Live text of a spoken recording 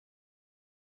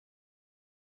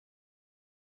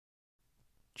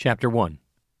Chapter 1.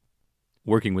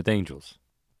 Working with Angels.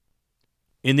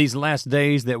 In these last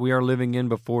days that we are living in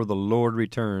before the Lord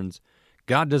returns,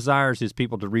 God desires His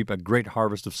people to reap a great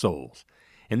harvest of souls,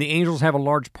 and the angels have a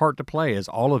large part to play as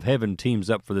all of heaven teams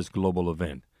up for this global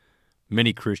event.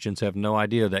 Many Christians have no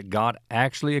idea that God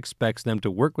actually expects them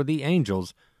to work with the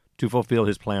angels to fulfill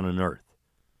His plan on earth.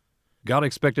 God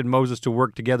expected Moses to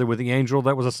work together with the angel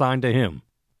that was assigned to him.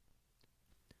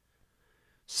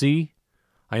 See,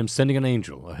 I am sending an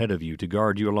angel ahead of you to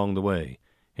guard you along the way,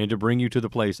 and to bring you to the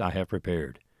place I have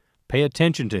prepared. Pay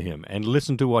attention to him and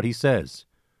listen to what he says.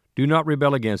 Do not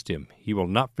rebel against him. He will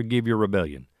not forgive your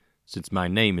rebellion, since my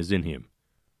name is in him.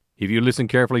 If you listen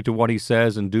carefully to what he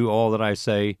says and do all that I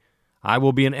say, I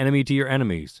will be an enemy to your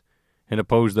enemies, and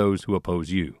oppose those who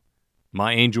oppose you.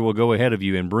 My angel will go ahead of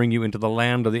you and bring you into the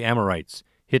land of the Amorites,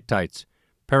 Hittites,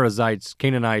 Perizzites,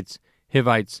 Canaanites,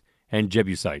 Hivites, and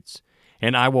Jebusites,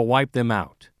 and I will wipe them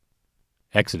out.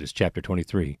 Exodus chapter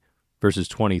 23, verses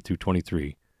 20 through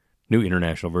 23, New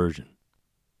International Version.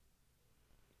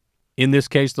 In this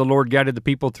case, the Lord guided the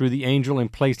people through the angel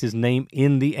and placed His name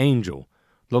in the angel.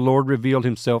 The Lord revealed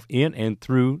Himself in and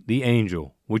through the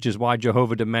angel, which is why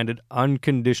Jehovah demanded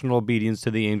unconditional obedience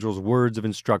to the angel's words of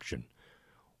instruction.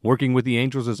 Working with the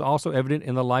angels is also evident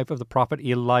in the life of the prophet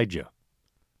Elijah.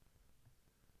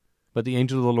 But the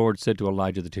angel of the Lord said to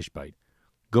Elijah the Tishbite,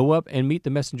 "Go up and meet the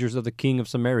messengers of the king of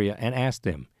Samaria and ask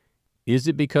them, is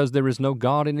it because there is no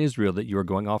God in Israel that you are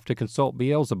going off to consult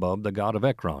Beelzebub, the god of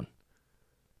Ekron?"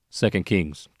 2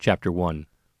 Kings chapter 1,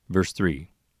 verse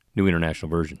 3, New International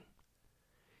Version.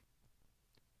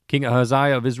 King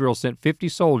Ahaziah of Israel sent 50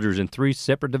 soldiers in 3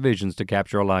 separate divisions to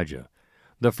capture Elijah.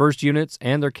 The first units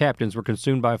and their captains were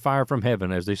consumed by fire from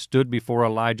heaven as they stood before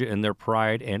Elijah in their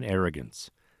pride and arrogance.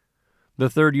 The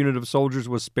third unit of soldiers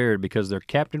was spared because their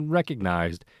captain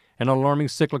recognized an alarming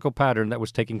cyclical pattern that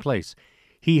was taking place.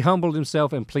 He humbled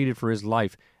himself and pleaded for his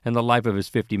life and the life of his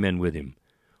 50 men with him.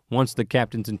 Once the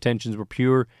captain's intentions were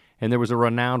pure and there was a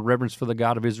renowned reverence for the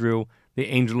God of Israel, the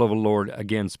angel of the Lord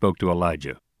again spoke to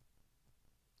Elijah.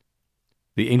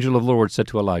 The angel of the Lord said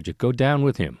to Elijah, "Go down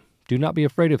with him. Do not be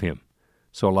afraid of him."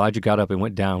 So Elijah got up and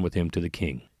went down with him to the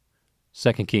king.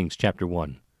 2 Kings chapter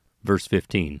 1, verse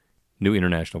 15, New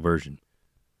International Version.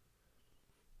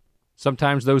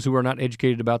 Sometimes those who are not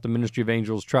educated about the ministry of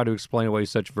angels try to explain away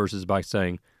such verses by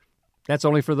saying, "That's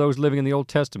only for those living in the Old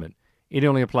Testament. It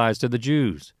only applies to the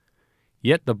Jews."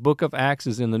 Yet the book of Acts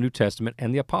is in the New Testament,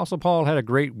 and the Apostle Paul had a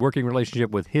great working relationship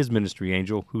with his ministry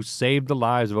angel who saved the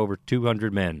lives of over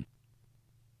 200 men.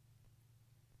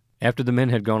 After the men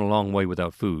had gone a long way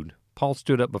without food, Paul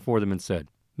stood up before them and said,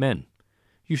 "Men,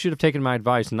 you should have taken my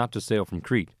advice not to sail from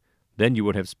Crete. Then you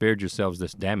would have spared yourselves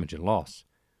this damage and loss.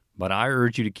 But I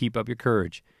urge you to keep up your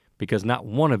courage, because not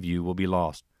one of you will be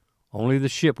lost. Only the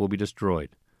ship will be destroyed.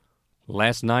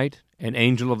 Last night, an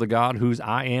angel of the God whose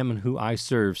I am and who I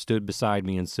serve stood beside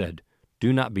me and said,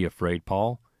 'Do not be afraid,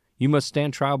 Paul. You must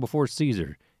stand trial before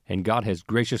Caesar, and God has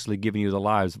graciously given you the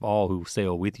lives of all who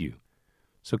sail with you.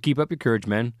 So keep up your courage,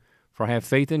 men, for I have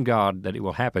faith in God that it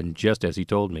will happen just as He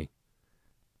told me.'"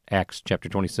 Acts chapter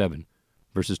 27,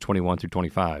 verses 21 through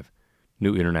 25,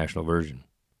 New International Version.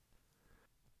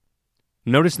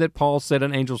 Notice that Paul said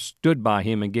an angel stood by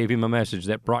him and gave him a message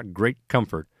that brought great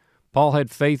comfort. Paul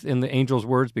had faith in the angel's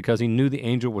words because he knew the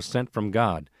angel was sent from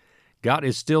God. God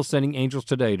is still sending angels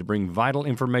today to bring vital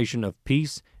information of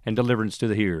peace and deliverance to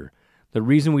the hearer. The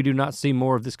reason we do not see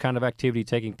more of this kind of activity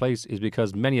taking place is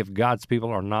because many of God's people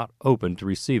are not open to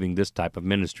receiving this type of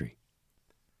ministry.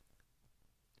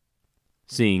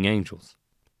 Seeing angels.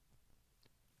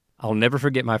 I'll never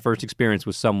forget my first experience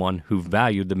with someone who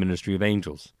valued the ministry of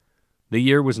angels. The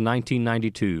year was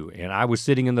 1992, and I was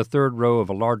sitting in the third row of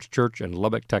a large church in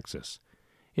Lubbock, Texas.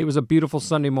 It was a beautiful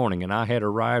Sunday morning, and I had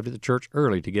arrived at the church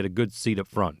early to get a good seat up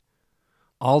front.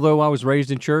 Although I was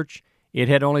raised in church, it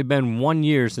had only been 1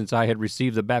 year since I had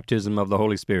received the baptism of the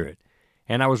Holy Spirit,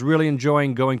 and I was really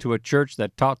enjoying going to a church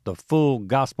that taught the full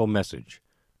gospel message.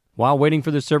 While waiting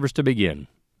for the service to begin,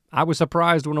 I was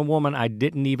surprised when a woman I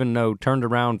didn't even know turned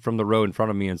around from the row in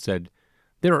front of me and said,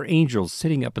 "There are angels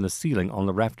sitting up in the ceiling on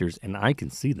the rafters, and I can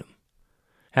see them."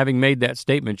 Having made that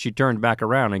statement, she turned back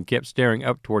around and kept staring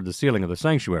up toward the ceiling of the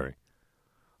sanctuary.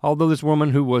 Although this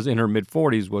woman, who was in her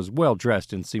mid-40s, was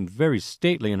well-dressed and seemed very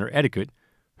stately in her etiquette,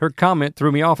 her comment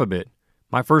threw me off a bit.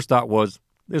 My first thought was,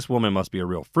 this woman must be a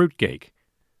real fruitcake.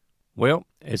 Well,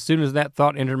 as soon as that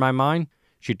thought entered my mind,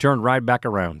 she turned right back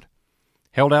around,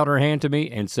 held out her hand to me,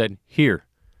 and said, "Here,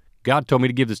 God told me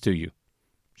to give this to you."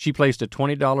 She placed a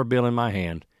 $20 bill in my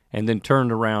hand and then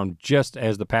turned around just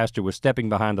as the pastor was stepping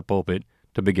behind the pulpit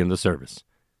to begin the service.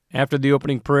 After the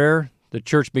opening prayer, The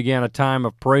church began a time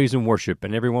of praise and worship,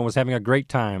 and everyone was having a great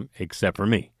time except for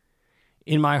me.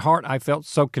 In my heart, I felt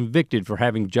so convicted for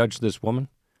having judged this woman.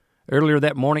 Earlier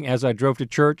that morning, as I drove to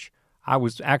church, I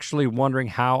was actually wondering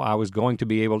how I was going to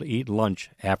be able to eat lunch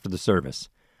after the service.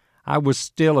 I was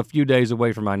still a few days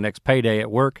away from my next payday at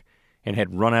work and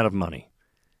had run out of money.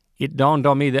 It dawned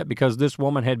on me that because this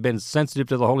woman had been sensitive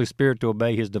to the Holy Spirit to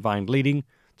obey His divine leading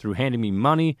through handing me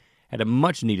money at a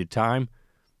much-needed time,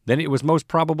 then it was most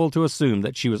probable to assume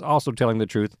that she was also telling the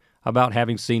truth about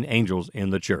having seen angels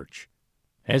in the church.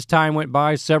 As time went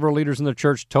by, several leaders in the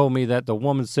church told me that the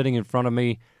woman sitting in front of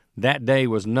me that day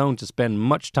was known to spend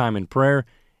much time in prayer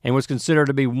and was considered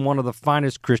to be one of the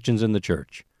finest Christians in the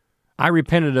church. I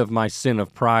repented of my sin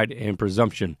of pride and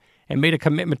presumption and made a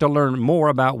commitment to learn more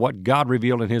about what God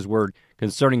revealed in His Word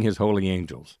concerning His holy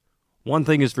angels. One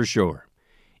thing is for sure.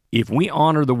 If we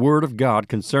honor the Word of God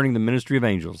concerning the ministry of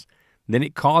angels, then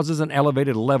it causes an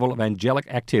elevated level of angelic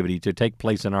activity to take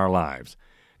place in our lives.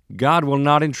 God will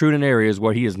not intrude in areas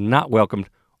where He is not welcomed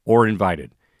or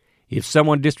invited. If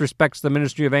someone disrespects the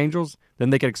ministry of angels, then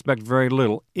they can expect very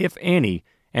little, if any,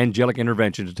 angelic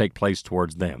intervention to take place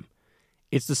towards them.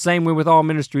 It's the same way with all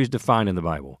ministries defined in the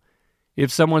Bible.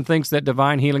 If someone thinks that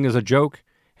divine healing is a joke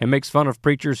and makes fun of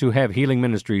preachers who have healing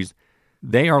ministries,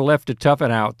 they are left to tough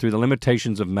it out through the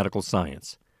limitations of medical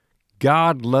science.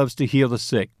 God loves to heal the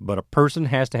sick, but a person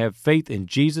has to have faith in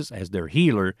Jesus as their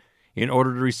healer in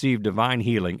order to receive divine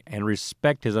healing and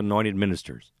respect His anointed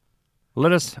ministers.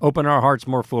 Let us open our hearts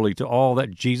more fully to all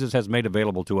that Jesus has made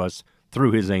available to us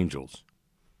through His angels.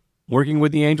 Working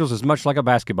with the angels is much like a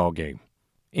basketball game.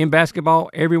 In basketball,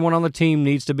 everyone on the team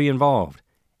needs to be involved.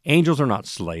 Angels are not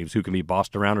slaves who can be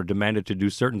bossed around or demanded to do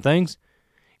certain things.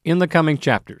 In the coming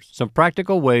chapters, some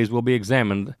practical ways will be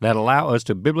examined that allow us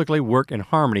to biblically work in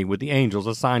harmony with the angels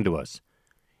assigned to us.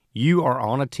 You are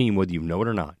on a team whether you know it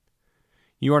or not.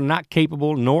 You are not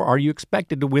capable, nor are you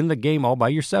expected to win the game all by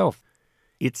yourself.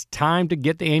 It's time to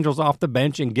get the angels off the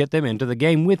bench and get them into the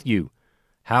game with you.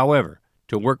 However,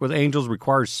 to work with angels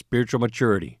requires spiritual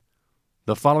maturity.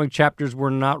 The following chapters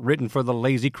were not written for the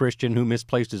lazy Christian who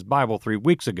misplaced his Bible 3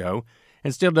 weeks ago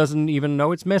and still doesn't even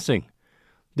know it's missing.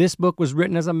 This book was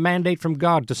written as a mandate from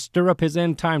God to stir up His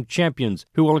end-time champions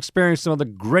who will experience some of the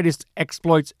greatest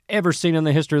exploits ever seen in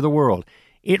the history of the world.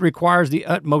 It requires the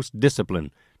utmost discipline,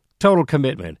 total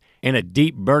commitment, and a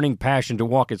deep burning passion to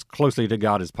walk as closely to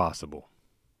God as possible.